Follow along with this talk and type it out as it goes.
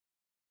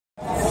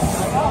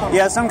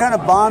Yeah, some kind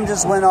of bomb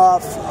just went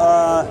off.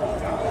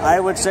 I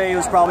would say it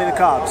was probably the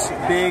cops.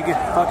 Big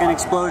fucking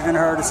explosion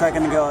heard a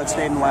second ago at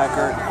State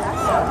Wacker.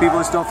 People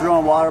are still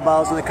throwing water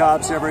bottles at the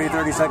cops every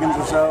 30 seconds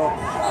or so.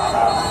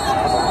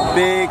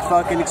 Big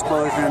fucking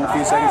explosion a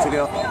few seconds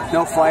ago.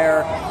 No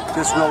fire,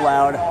 just real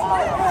loud.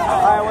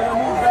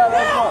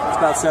 It's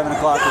about 7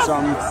 o'clock or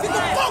something.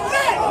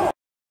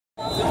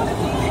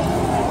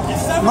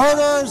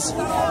 Murders!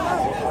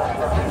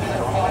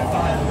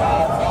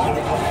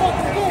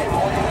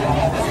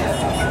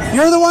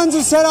 You're the ones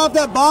who set off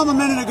that bomb a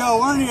minute ago,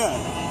 weren't you?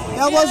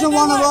 That wasn't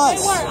one of us.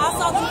 They were. I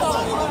saw them go.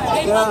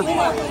 They fucking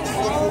were.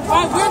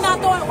 Right, we're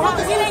not throwing.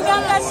 We ain't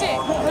got that shit.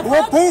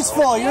 We're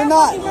peaceful. You're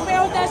not. We're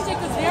prepared with that shit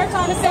because they're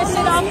trying to set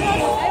shit up.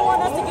 They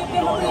want us to give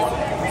them a piece.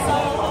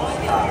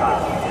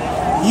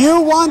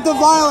 You want the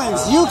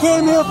violence. You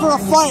came here for a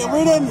fight.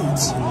 We didn't.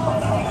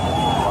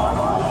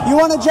 You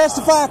want to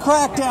justify a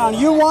crackdown.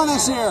 You want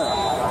us here.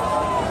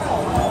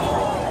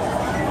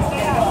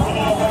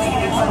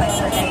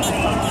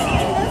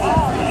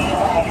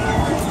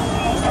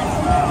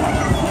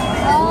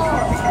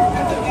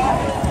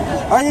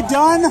 Are you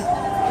done?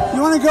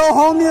 You want to go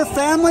home to your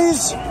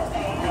families?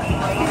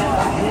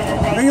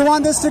 Or you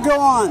want this to go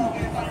on?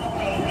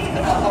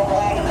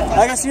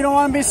 I guess you don't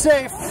want to be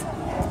safe.